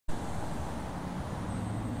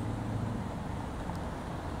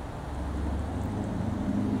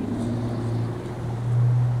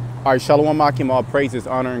All right, Shalom Akim, all praises,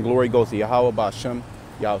 honor, and glory goes to Yahweh, Ba'ashem,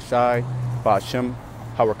 Yahushai, Ba'ashem,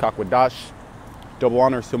 Hawakakwadash. Double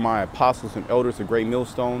honors to my apostles and elders, a great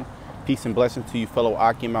millstone. Peace and blessings to you fellow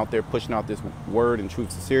Akim out there pushing out this word in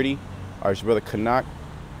truth, sincerity. All right, it's your brother Kanak.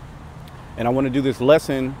 And I want to do this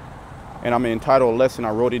lesson, and I'm entitled lesson.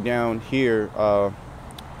 I wrote it down here.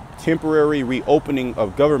 Temporary reopening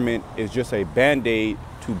of government is just a Band-Aid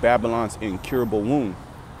to Babylon's incurable wound.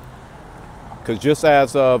 Because just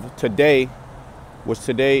as of today, which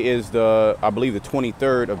today is the, I believe, the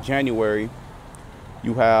 23rd of January,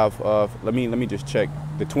 you have, let me just check,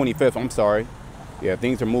 the 25th, I'm sorry. Yeah,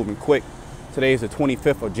 things are moving quick. Today is the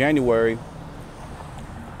 25th of January.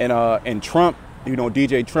 And Trump, you know,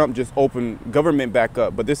 DJ Trump just opened government back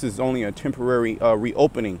up, but this is only a temporary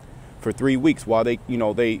reopening for 3 weeks while they, you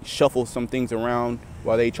know, they shuffle some things around,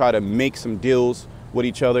 while they try to make some deals with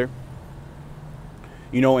each other.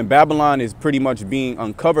 You know, and Babylon is pretty much being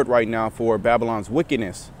uncovered right now for Babylon's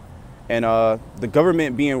wickedness. And the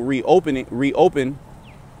government being reopened,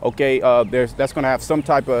 okay, that's going to have some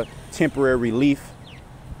type of temporary relief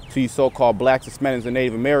to you so-called blacks, Hispanics, and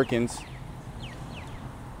Native Americans.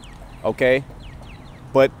 Okay,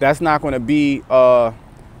 but that's not going to be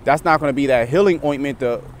that healing ointment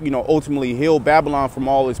to, you know, ultimately heal Babylon from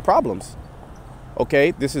all its problems.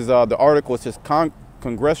 Okay, this is the article. It says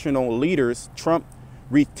congressional leaders Trump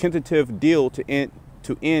tentative deal to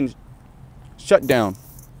end shutdown.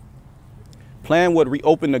 Plan would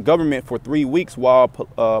reopen the government for 3 weeks while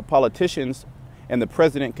politicians and the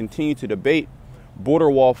president continue to debate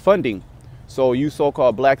border wall funding. So you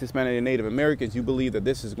so-called black, Hispanic, and Native Americans, you believe that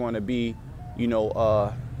this is going to be, you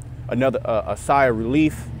know, another a sigh of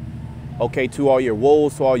relief, okay, to all your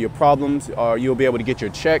woes, to all your problems. You'll be able to get your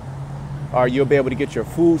check, or you'll be able to get your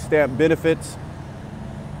food stamp benefits.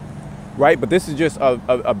 Right, but this is just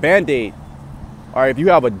a Band-Aid. All right, if you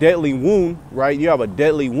have a deadly wound, right, you have a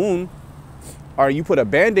deadly wound, or you put a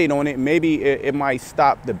Band-Aid on it, maybe it might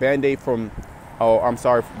stop the Band-Aid from, oh, I'm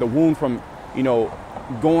sorry, the wound from, you know,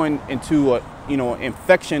 going into a, you know,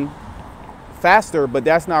 infection faster, but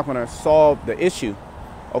that's not going to solve the issue.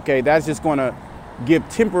 Okay, that's just going to give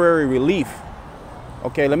temporary relief.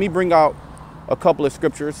 Okay, let me bring out a couple of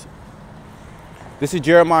scriptures. This is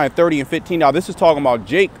Jeremiah 30 and 15. Now, this is talking about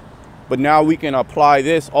Jake. But now we can apply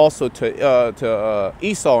this also to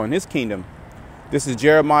Esau and his kingdom. This is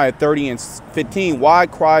Jeremiah 30 and 15. Why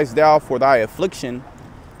cries thou for thy affliction?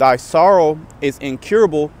 Thy sorrow is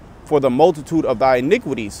incurable for the multitude of thy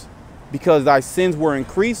iniquities. Because thy sins were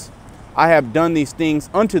increased, I have done these things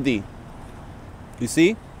unto thee. You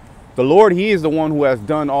see, the Lord, he is the one who has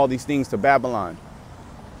done all these things to Babylon.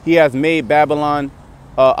 He has made Babylon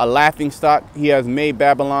a laughing stock. He has made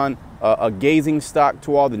Babylon a gazing stock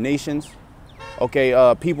to all the nations.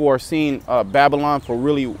 Okay, people are seeing Babylon for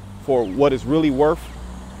what it's really worth.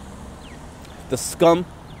 The scum,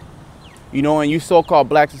 you know, and you so-called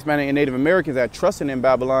blacks, Hispanic, and Native Americans that trusting in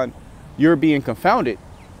Babylon, you're being confounded.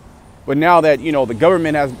 But now that, you know, the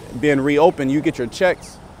government has been reopened, you get your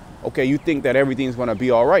checks. Okay, you think that everything's going to be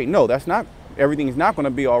all right. No, that's not. Everything's not going to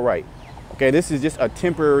be all right. Okay, this is just a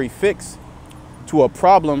temporary fix to a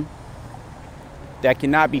problem that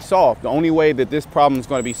cannot be solved. The only way that this problem is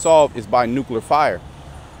going to be solved is by nuclear fire.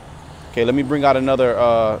 Okay, let me bring out another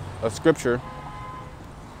a scripture.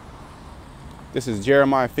 This is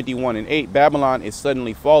Jeremiah 51 and 8. Babylon is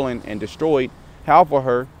suddenly fallen and destroyed. Howl for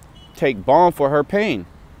her, take balm for her pain.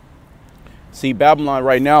 See, Babylon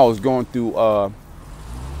right now is going through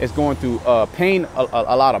pain,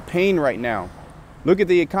 a lot of pain right now. Look at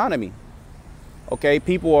the economy. Okay,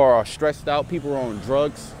 people are stressed out. People are on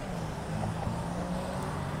drugs.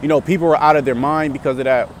 You know, people are out of their mind because of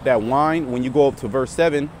that wine. When you go up to verse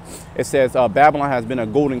 7, it says, Babylon has been a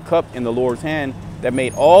golden cup in the Lord's hand that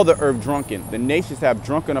made all the earth drunken. The nations have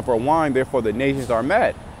drunken of her wine, therefore the nations are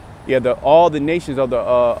mad. Yeah, all the nations of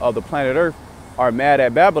the planet Earth are mad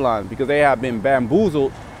at Babylon because they have been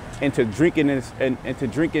bamboozled into drinking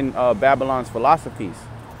Babylon's philosophies.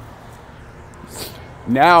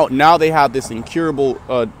 Now they have this incurable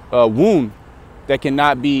wound that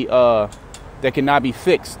cannot be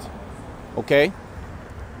fixed. Okay,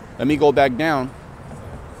 let me go back down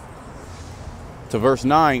to verse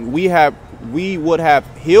 9. We would have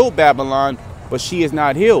healed Babylon, but she is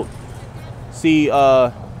not healed. See, you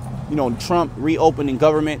know, Trump reopening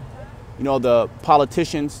government, you know, the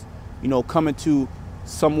politicians, you know, coming to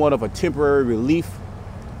somewhat of a temporary relief,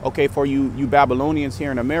 okay, for you Babylonians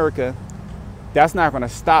here in America. That's not going to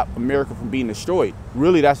stop America from being destroyed.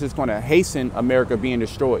 Really, that's just going to hasten America being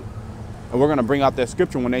destroyed. And we're going to bring out that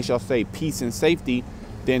scripture, when they shall say peace and safety,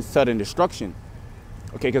 then sudden destruction.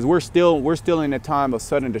 Okay, because we're still in a time of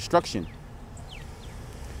sudden destruction.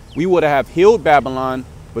 We would have healed Babylon,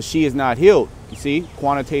 but she is not healed. You see,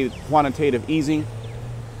 quantitative easing.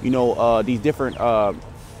 You know, these different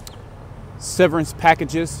severance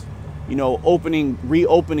packages. You know,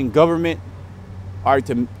 reopening government. All right,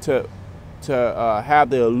 to have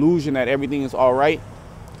the illusion that everything is all right.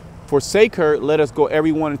 Forsake her, let us go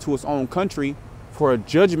everyone into his own country, for a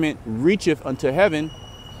judgment reacheth unto heaven,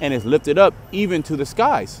 and is lifted up even to the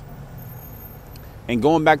skies. And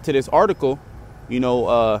going back to this article, you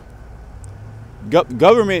know,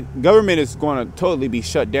 government is going to totally be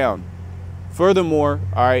shut down. Furthermore,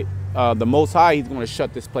 all right, the Most High, he's going to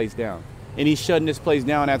shut this place down, and he's shutting this place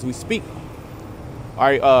down as we speak. All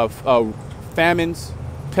right, famines,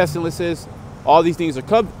 pestilences, all these things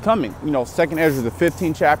are coming. You know, 2nd Ezra, the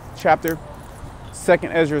 15th chapter,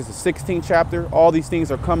 2nd Ezra, the 16th chapter. All these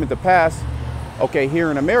things are coming to pass. Okay,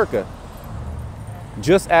 here in America,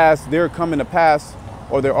 just as they're coming to pass,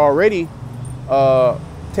 or they're already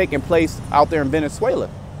taking place out there in Venezuela.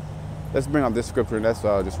 Let's bring up this scripture and let's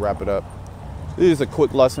just wrap it up. This is a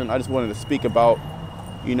quick lesson. I just wanted to speak about,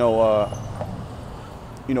 you know,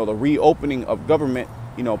 the reopening of government.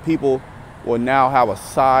 You know, people will now have a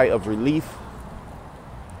sigh of relief.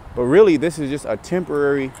 But really, this is just a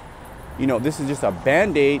temporary, you know, this is just a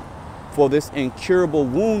Band-Aid for this incurable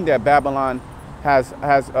wound that Babylon has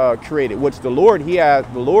created, which the Lord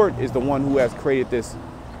is the one who has created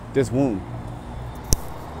this wound.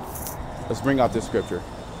 Let's bring out this scripture.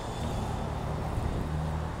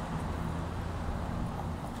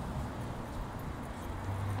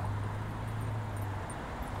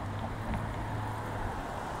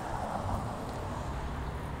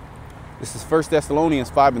 This is 1 Thessalonians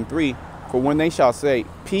 5:3. For when they shall say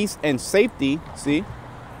peace and safety, see,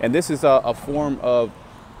 and this is a form of,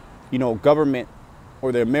 you know, government,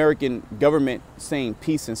 or the American government saying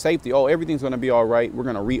peace and safety. Oh, everything's going to be all right. We're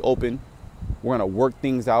going to reopen. We're going to work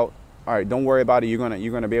things out. All right, don't worry about it. You're going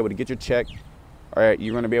to be able to get your check. All right,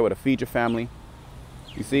 you're going to be able to feed your family.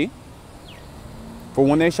 You see? For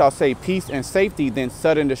when they shall say peace and safety, then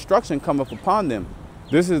sudden destruction cometh upon them.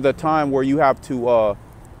 This is the time where you have to,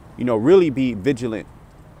 you know, really be vigilant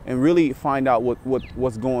and really find out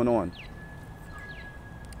what's going on.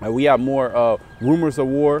 We have more rumors of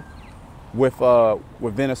war with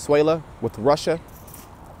Venezuela, with Russia.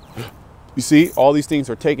 You see, all these things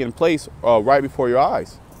are taking place right before your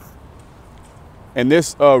eyes. And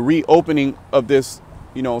this reopening of this,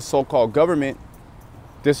 you know, so-called government,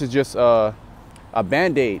 this is just a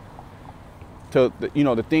Band-Aid to you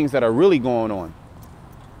know, the things that are really going on.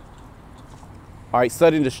 All right,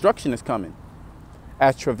 sudden destruction is coming.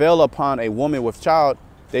 As travail upon a woman with child,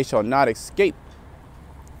 they shall not escape.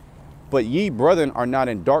 But ye, brethren, are not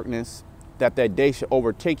in darkness, that day shall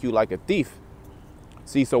overtake you like a thief.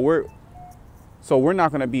 See, so we're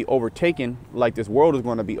not going to be overtaken like this world is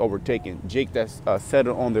going to be overtaken. Jake that's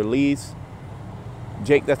settled on their leads.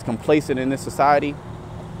 Jake that's complacent in this society.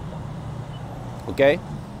 Okay?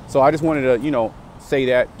 So I just wanted to, you know, say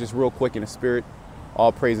that just real quick in the spirit.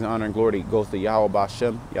 All praise and honor and glory goes to Yahweh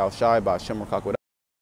Ba'Shem, Yahushai Ba'Shem Rakak.